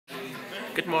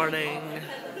Good morning.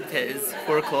 It is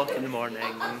 4 o'clock in the morning.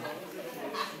 And,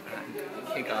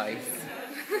 hey guys.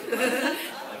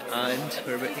 And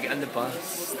we're about to get on the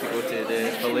bus to go to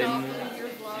the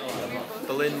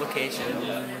balloon location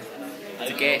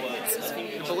to get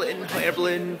the balloon, hot air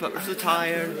balloon, but we're so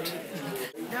tired.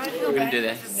 We're gonna do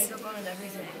this.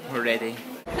 We're ready.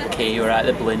 Okay, we're at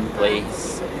the balloon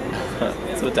place.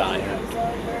 So tired.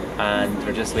 And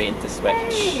we're just waiting to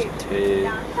switch to a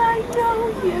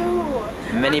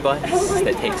minibus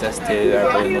that takes us to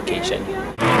our balloon location.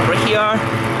 We're here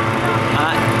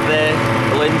at the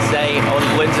balloon site. All the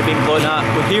balloons are being blown up.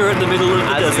 We're here in the middle of the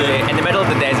desert. In the middle of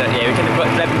the desert, yeah. We kind of got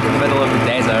driven to the middle of the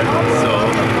desert. So,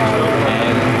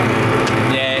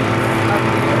 yeah.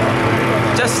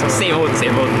 Just same old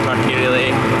Turkey,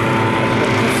 really.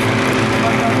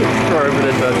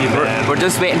 We're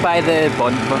just waiting by the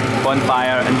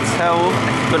bonfire until,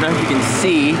 I don't know if you can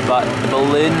see, but the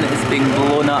balloon is being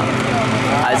blown up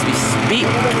as we speak,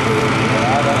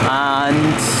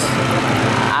 and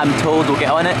I'm told we'll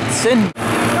get on it soon.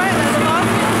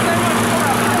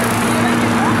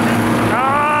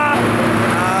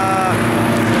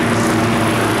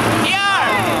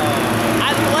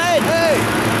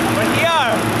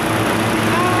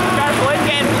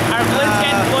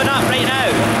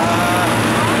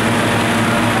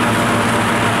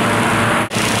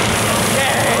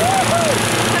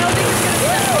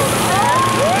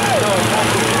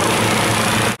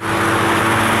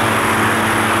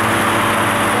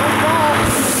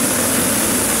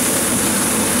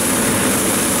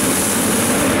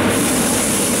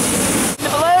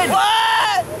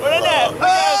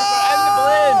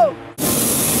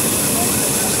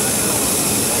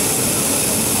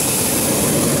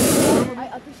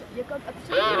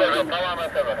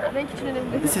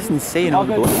 This is insane.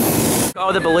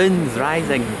 Oh, the balloon's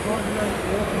rising.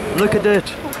 Look at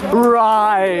it.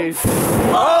 Rise.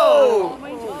 Oh!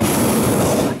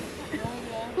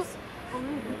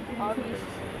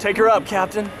 Take her up,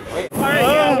 Captain.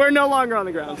 Alright, we're no longer on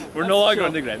the ground. We're no longer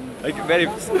on the ground. Like, very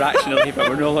rationally, but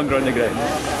we're no longer on the ground.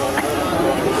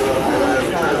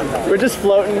 We're just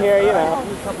floating here, you know.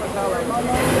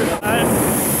 We're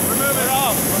moving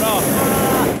off. We're off.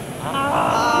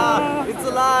 It's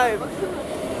alive!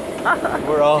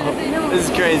 We're off. This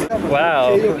is crazy.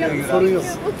 Wow. Don't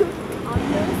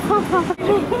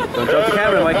drop the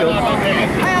camera, Michael.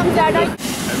 I am Dad.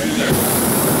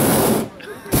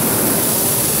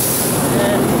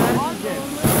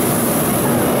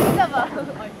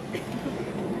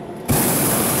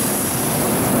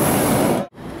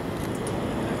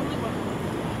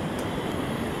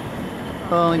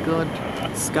 Oh my god.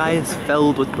 The sky is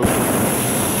filled with balloons.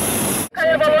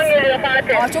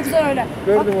 Aa, çok güzel öyle.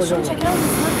 Gördüm bak, hocam. Şunu çeker misin?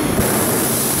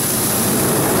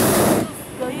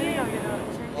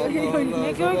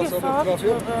 Ne gölgesi abi?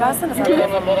 Versene sen.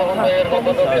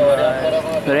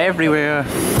 They're everywhere.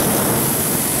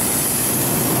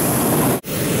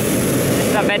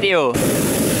 It's a video.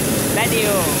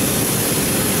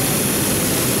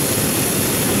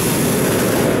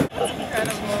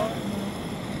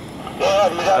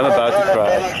 I'm about to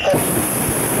cry.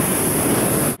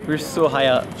 We're so high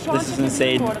up. This is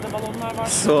insane.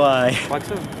 So high.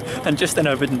 And just in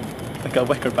a wooden, like a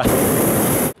wicker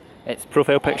basket. It's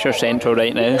profile picture central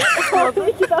right now.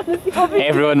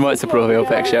 Everyone wants a profile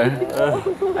picture.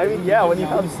 I mean, yeah, when you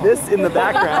have this in the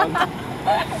background.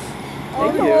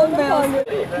 Thank you.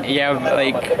 Yeah,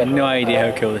 like, no idea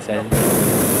how cool this is.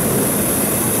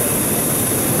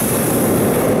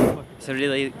 It's a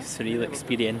really surreal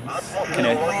experience, kind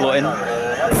of floating.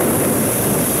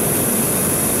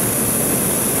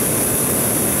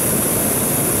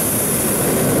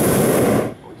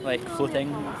 Like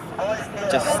floating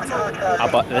just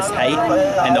about this height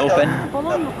in the open.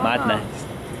 Madness.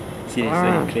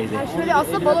 Seriously, crazy.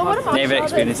 Never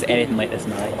experienced anything like this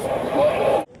in my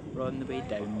life. We're on the way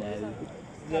down now.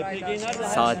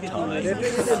 Sad times.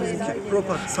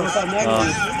 Oh,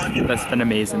 that's been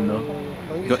amazing though.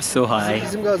 We got so high.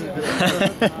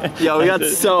 Yeah, we got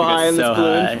so high in this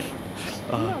balloon.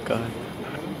 Oh god.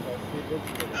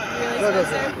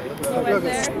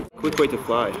 Quick way to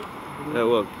fly.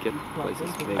 Well, get places.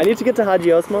 I need to get to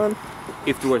Haji Osman.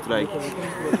 If there were like.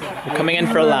 We're coming in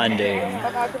for a landing.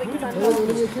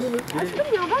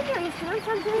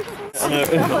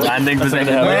 Landing was in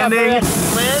hell. Landing!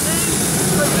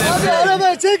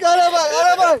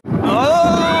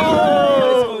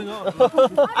 Oh!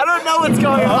 I don't know what's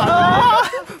going on.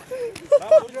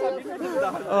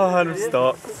 Oh, I'm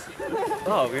stopped.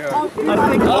 Oh, we are. Oh,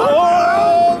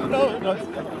 no.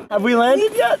 Have we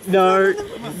landed yet? No.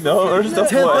 No, we're just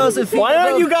 10,000 feet. Why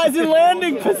aren't you guys in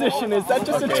landing position? Is that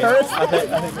just a tourist?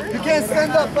 You can't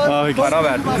stand up, bud. Oh,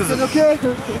 Okay.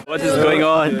 what is going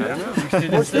on?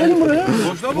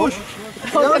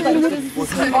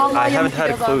 I haven't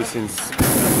had a clue since.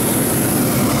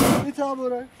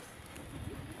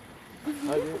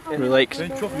 Relax. I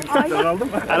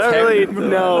don't really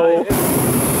know.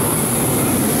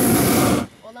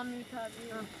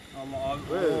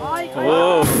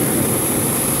 Whoa.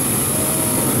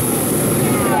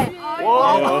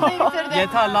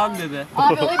 Yeter lan dedi.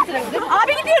 Abi olayı bitirelim.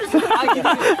 Abi gidiyoruz.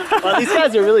 Well, these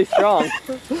guys are really strong.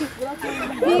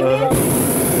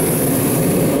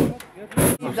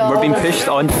 We're being pushed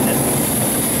on.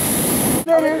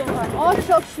 Oh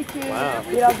çok şükür.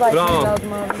 Biraz daha Bravo.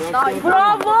 lazım abi.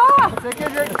 Bravo.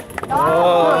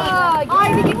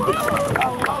 Aynı gittik.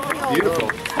 Beautiful.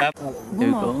 There we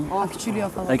go. Aa küçülüyor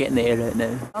falan. They're getting the air out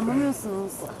now.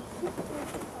 Anlamıyorsunuz.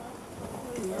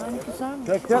 Yani güzel mi?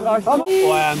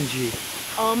 OMG.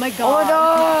 Oh my god. Oh my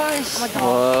gosh. Oh my god.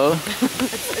 Whoa.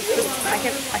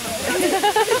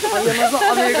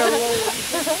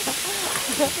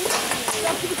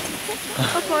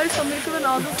 Paris Amerika'dan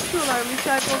ağzına sıçıyorlar mı? Hiç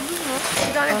şahit oldunuz mu?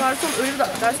 Bir tane garson öyle bir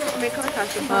garson Amerikan'a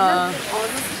karşı yapıyor. Ağzına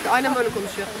sıçtı. Aynen böyle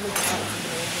konuşuyor.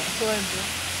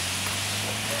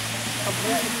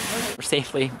 We're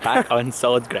safely back on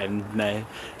solid ground now.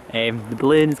 The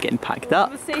balloon is getting packed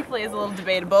up. Safely is a little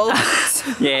debatable.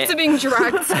 Yeah. It's being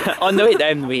dragged. On the way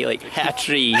down, we like hit a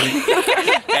tree.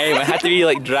 I had to be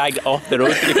like dragged off the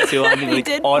road because we landed like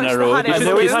on a road. And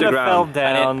then we kind of fell And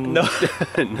down. no.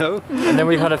 No? And then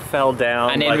we kind of fell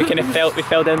down. And then we kind of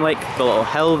fell down like the little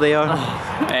hill there.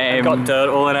 Got dirt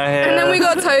all in our hair. And then we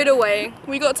got towed away.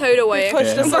 We got towed away.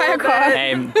 Pushed us by a car.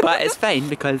 But it's fine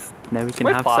because now we can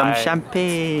We're have fine. some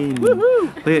champagne.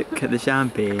 Look at the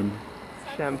champagne.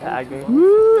 Champagne.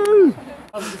 Woo!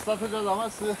 Ay.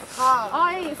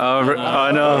 Oh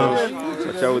no.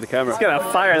 Watch out with the camera. It's gonna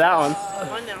fire that one.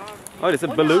 Oh, it's a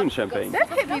balloon champagne. That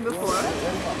hit me before.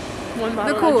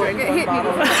 The cool. It hit me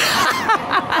before.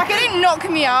 Like it didn't knock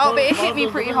me out, but it hit me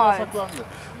pretty hard.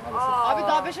 Abi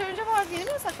daha 5 ay önce vardı yeni mi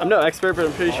sakladın? I'm no expert, but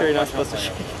I'm pretty sure you're not supposed to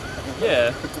shake.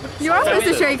 Yeah. You are supposed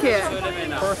to shake it.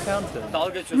 For accountant.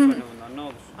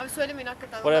 Abi söylemeyin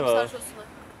hakikaten. Whatever.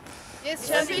 Yes,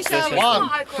 champagne shower. 1,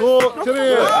 2,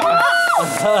 3.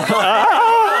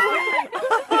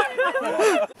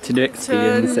 To new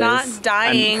experiences. Not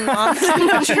dying off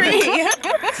the tree.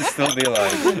 To still be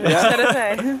alive. Should I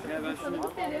say?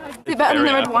 Is it better than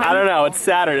the red wine? I don't know, it's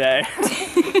Saturday.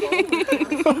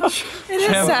 It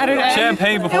is Saturday.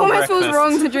 Champagne It before almost feels breakfast.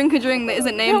 wrong to drink a drink that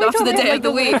isn't named after the day of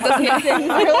the week, doesn't it?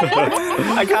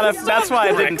 That's why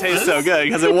it didn't taste so good,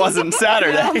 because it wasn't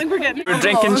Saturday. We're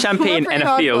drinking champagne in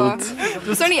a field.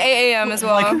 It's only 8 AM as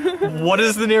well. What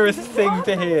is the nearest thing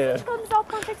to here?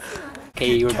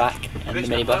 Okay, we're back in the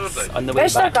minibus on the way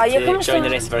back to join the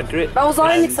rest of our group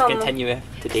and continue with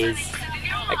today's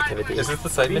activities. Is this the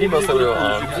same minibus that we were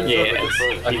on? Yeah, it is.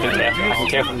 You can tell. I can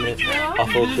tell from the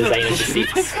awful design of the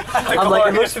seats. I'm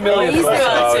like, it looks familiar to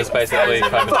us, so it's basically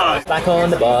kind of... Back on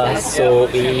the bus, so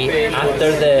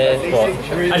after the,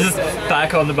 I just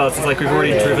back on the bus. It's like we've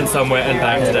already driven somewhere and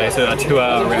back today, so a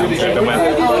 2-hour round trip and went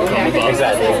back on the bus.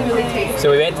 Exactly.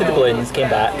 So we went to the balloons, came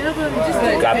back,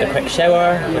 grabbed a quick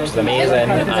shower, which is amazing,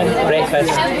 and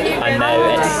breakfast, and now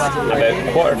it's about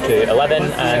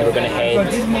 11:15, and we're going to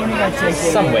head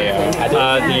somewhere.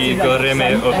 The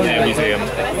Goreme Open Air Museum.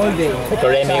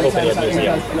 Goreme Open Air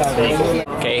Museum. There you go.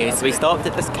 Okay, so we stopped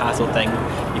at this castle thing.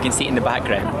 You can see it in the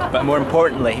background, but more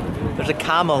importantly, there's a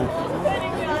camel.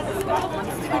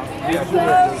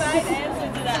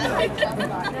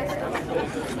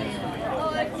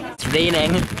 It's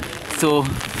raining, so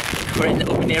we're in the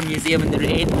open air museum in the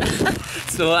rain.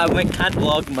 So I can't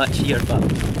vlog much here, but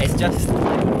it's just,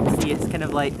 see, it's kind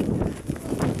of like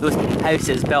those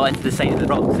houses built into the side of the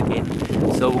rocks again.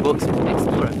 So we'll go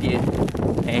explore a few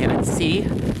and see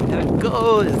how it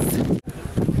goes.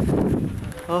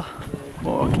 Oh,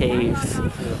 more caves.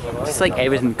 Just like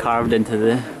everything carved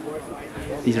into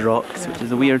these rocks, which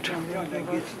is weird.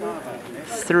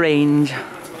 Strange.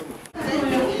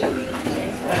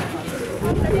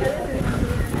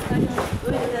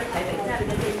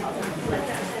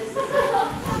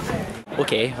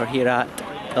 Okay, we're here at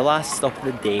the last stop of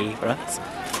the day for us,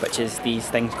 which is these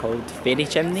things called fairy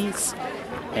chimneys.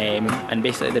 And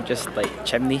basically they're just like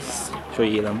chimneys. Show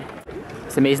you them.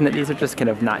 It's amazing that these are just kind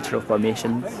of natural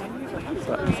formations.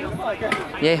 But,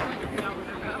 yeah.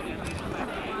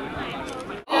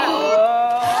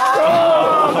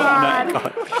 Oh my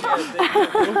god.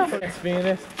 It's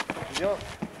Venus.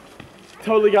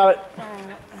 Totally got it.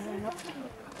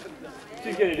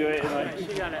 She's gonna do it.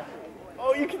 She got it.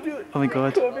 Oh, you can do it. Oh my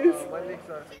god.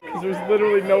 Because there's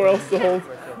literally nowhere else to hold.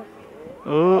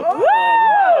 Oh.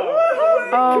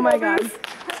 Oh my god.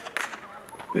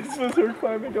 This was her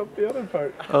climbing up the other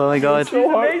part. Oh my god. So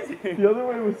hard. The other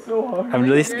way was so hard. I'm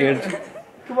really scared.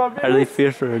 Come on, I really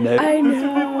fear for her now. I This would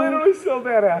be know. literally so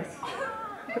badass.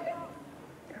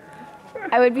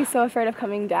 I would be so afraid of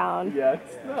coming down. Yeah,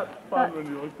 it's not fun when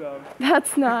you look down.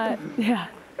 That's not, yeah.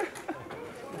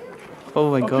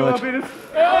 Oh my Come on, god. Venus.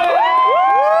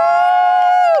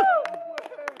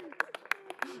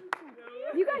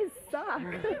 You guys suck.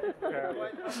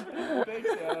 Thanks,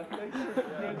 Anna. Thanks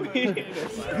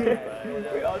for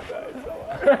we all tried so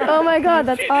hard. Oh my god,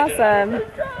 that's awesome.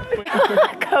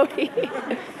 Cody.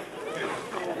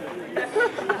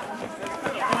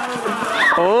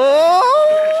 Oh!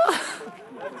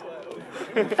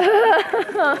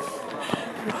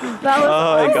 That was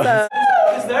awesome.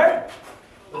 Is there?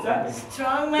 What's that?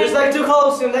 Strong man. There's like two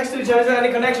Colosseum next to each other. Is there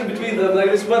any connection between them? Like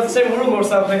it's about the same room or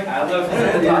something? I love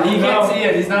it. You can't see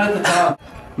it, he's not at the top.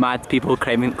 Mad people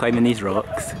climbing these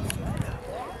rocks.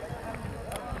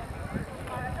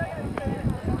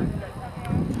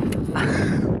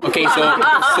 Okay, so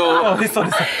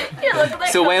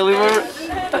while we were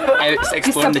out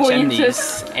exploring the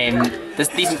chimneys,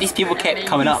 these people kept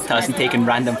coming up to us and taking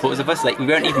random photos of us. Like we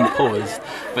weren't even posed,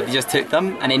 but they just took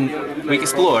them, and then we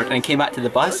explored and came back to the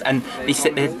bus, and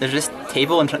there's this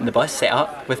table in front of the bus set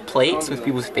up with plates with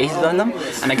people's faces on them,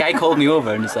 and a guy called me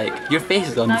over and was like, "Your face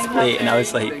is on this plate," and I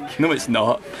was like, "No, it's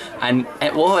not," and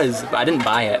it was, but I didn't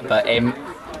buy it. But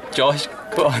Josh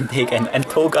got on taken, and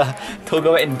Toga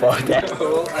went and bought it.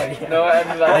 No,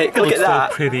 and Like, look at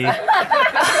that. so pretty.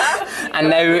 and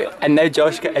now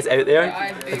Josh is out there.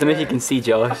 I don't know if you can see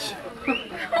Josh.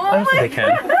 I don't think I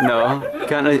can. No,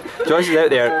 can't really. Josh is out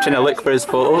there trying to look for his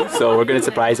photo, so we're going to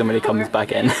surprise him when he comes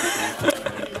back in.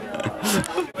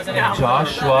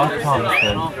 Joshua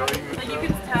Thompson.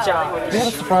 We have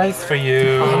a surprise for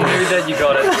you. I knew that you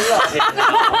got it.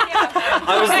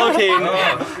 I was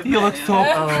looking. You look so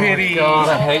pretty. God,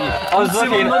 I hate you. I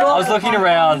was looking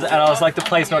around and I was like, the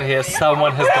plate's not here.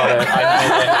 Someone has got it. I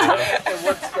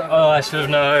knew that. Oh, I should have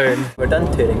known. We're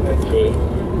done touring for today,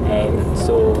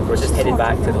 so we're just headed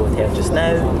back to the hotel just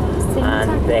now,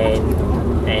 and then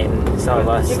some of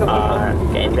us are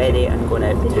getting ready and going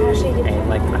out to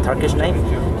like a Turkish night.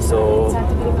 So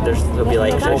there'll be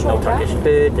like traditional Turkish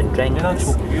food and drinks,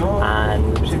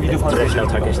 and traditional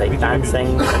Turkish like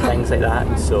dancing and things like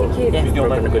that. So yeah, we're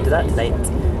going to go to that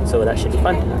tonight. So that should be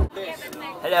fun.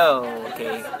 Hello.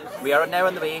 Okay, we are now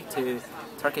on the way to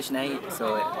Turkish night,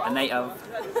 so a night of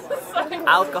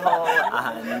alcohol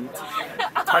and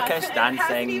Turkish dancing. It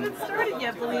hasn't even started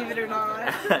yet, believe it or not.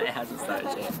 It hasn't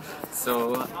started yet.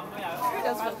 So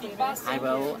I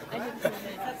will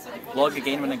vlog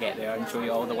again when I get there and show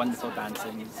you all the wonderful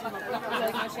dancing and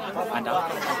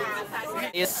alcohol.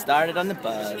 It's started on the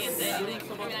bus.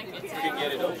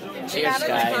 Cheers,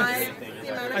 guys.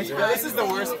 This is the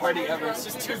worst party ever. It's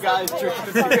just two guys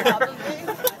drinking beer.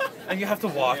 And you have to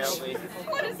watch.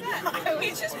 What is that? We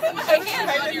just put my hand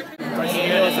on your...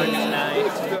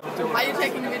 Are you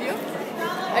taking a video?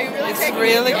 Are you really taking a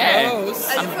video? Close.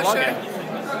 I'm vlogging.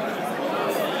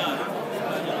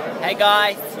 Hey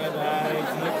guys.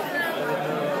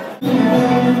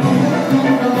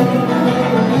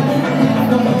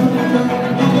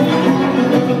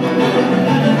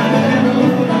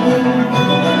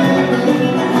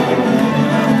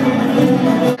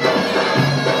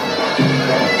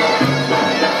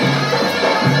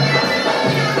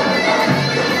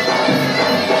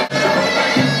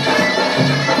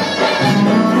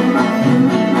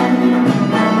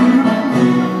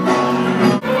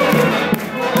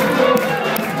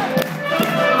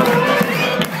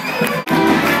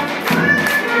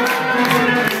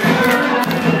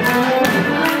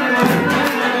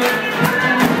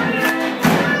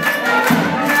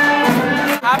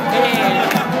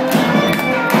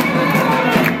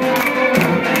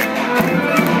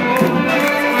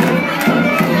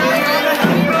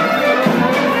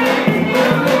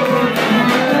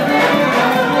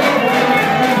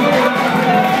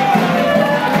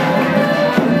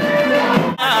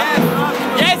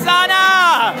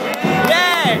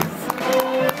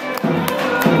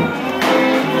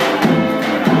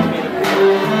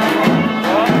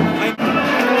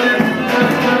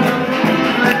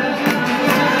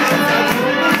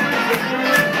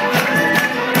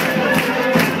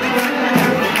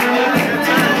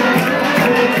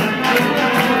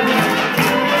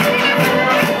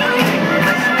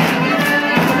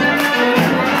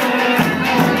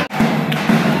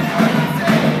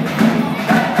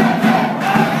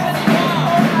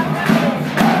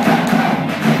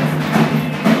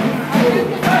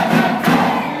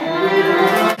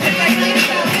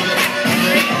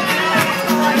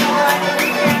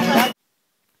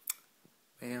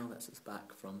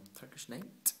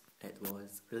 night. It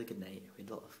was a really good night. We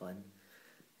had a lot of fun.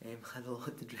 Had a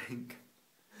lot to drink.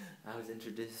 I was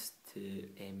introduced to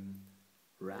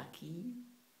Raki.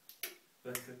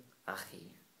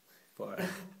 Achi. For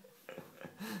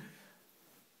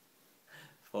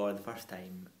for the first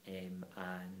time, and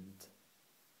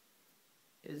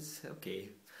it was okay.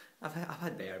 I've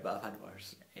had better, but I've had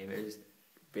worse. It was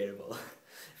bearable,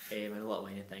 and a lot of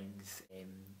minor things,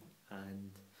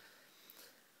 and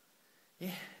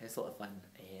yeah, it's a lot of fun.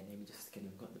 And we just kind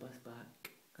of got the bus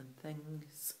back and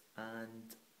things,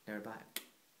 and now we're back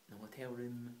in the hotel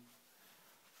room,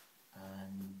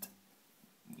 and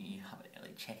we have it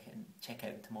like check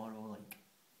out tomorrow, like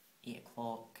 8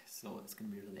 o'clock. So it's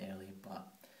gonna be really early, but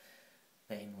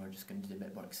then we're just going to do a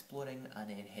bit more exploring and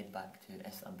then head back to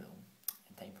Istanbul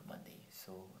in time for Monday.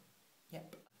 So,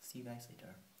 yep, see you guys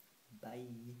later.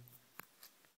 Bye.